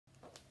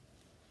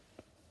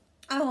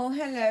Oh,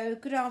 hello,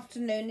 good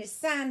afternoon. It's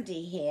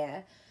Sandy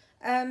here.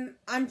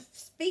 I'm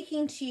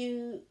speaking to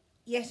you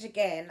yet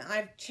again.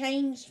 I've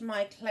changed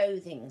my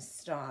clothing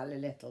style a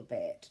little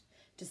bit,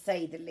 to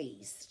say the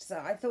least. So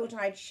I thought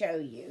I'd show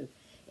you.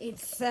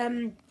 It's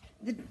the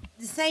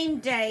same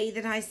day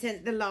that I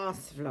sent the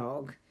last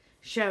vlog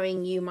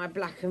showing you my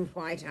black and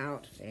white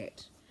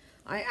outfit.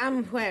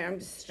 I'm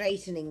just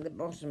straightening the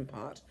bottom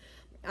part.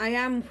 I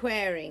am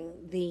wearing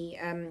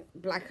the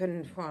black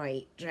and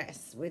white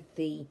dress with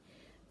the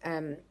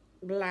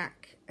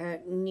black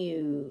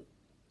new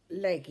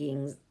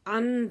leggings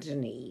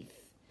underneath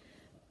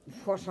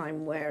what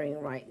I'm wearing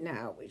right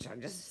now, which I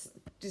just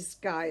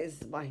disguise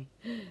the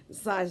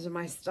size of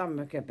my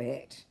stomach a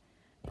bit.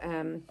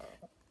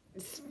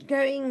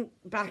 Going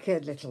back a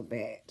little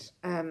bit,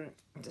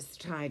 just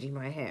tidy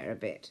my hair a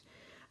bit,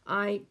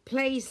 I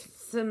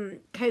placed some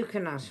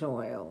coconut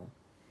oil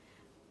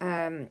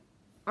on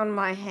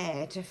my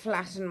hair to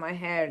flatten my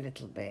hair a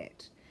little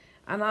bit.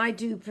 And I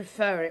do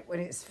prefer it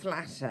when it's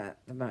flatter at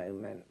the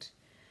moment.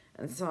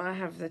 And so I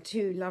have the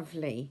two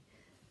lovely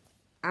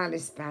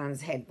Alice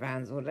bands,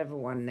 headbands, whatever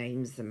one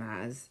names them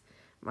as.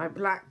 My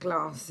black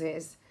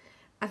glasses.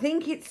 I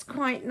think it's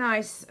quite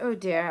nice. Oh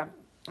dear,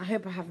 I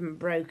hope I haven't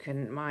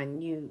broken my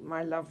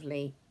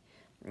lovely...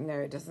 No,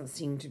 it doesn't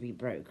seem to be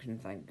broken,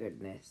 thank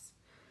goodness.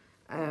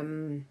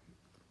 Oh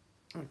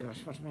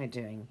gosh, what am I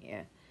doing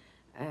here?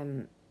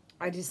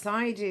 I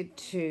decided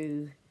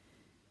to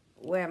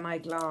wear my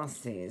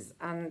glasses,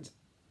 and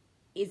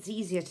it's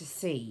easier to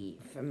see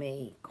for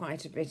me,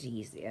 quite a bit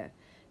easier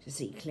to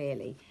see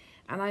clearly.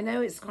 And I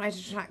know it's quite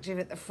attractive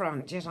at the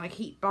front, yet I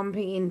keep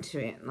bumping into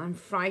it, and I'm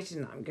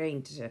frightened I'm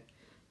going to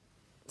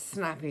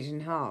snap it in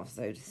half,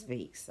 so to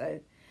speak. So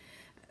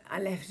I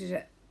left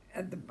it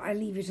I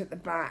leave it at the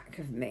back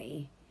of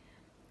me,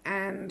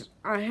 and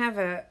I have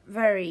a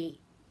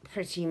very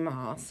pretty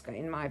mask,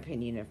 in my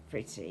opinion of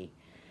pretty.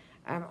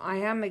 I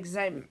am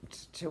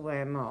exempt to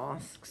wear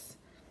masks.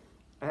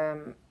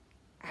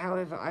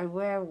 However, I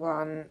wear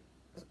one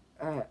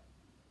at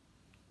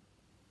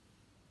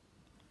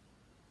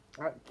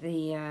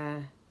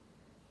the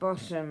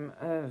bottom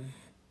of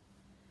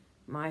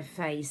my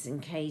face in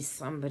case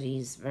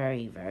somebody's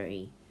very,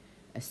 very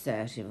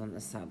assertive on the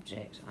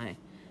subject. I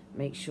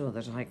make sure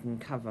that I can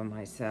cover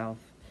myself.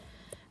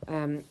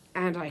 And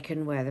I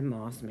can wear the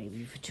mask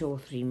maybe for 2 or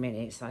 3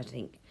 minutes. I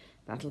think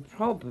that'll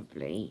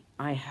probably,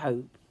 I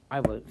hope,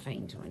 I won't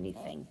faint or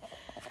anything.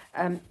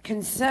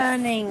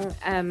 Concerning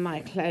my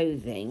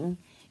clothing,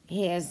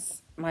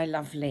 here's my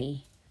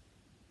lovely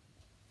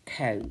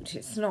coat.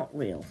 It's not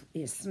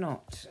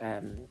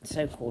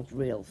so-called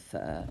real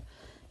fur.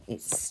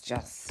 It's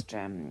just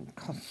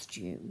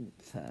costume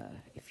fur,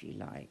 if you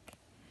like.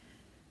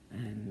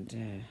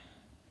 And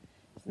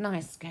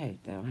nice coat,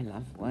 though. I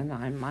love one.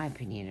 In my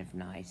opinion of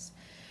nice.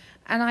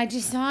 And I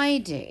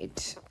decided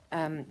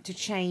to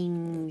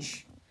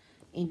change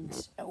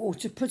or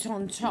to put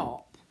on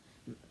top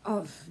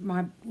of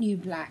my new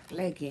black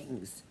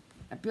leggings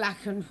a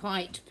black and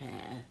white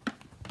pair,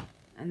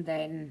 and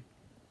then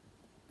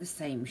the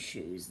same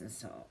shoes and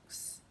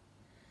socks.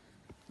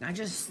 I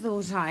just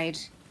thought I'd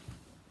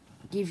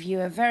give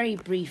you a very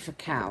brief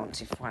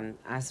account,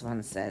 as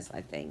one says,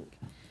 I think,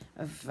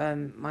 of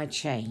my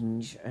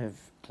change of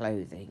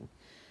clothing.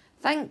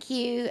 Thank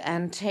you,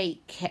 and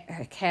take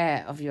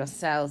care of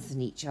yourselves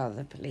and each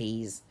other,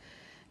 please.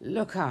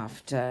 Look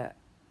after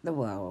the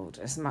world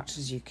as much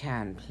as you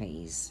can,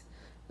 please.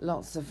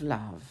 Lots of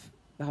love.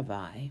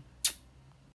 Bye-bye.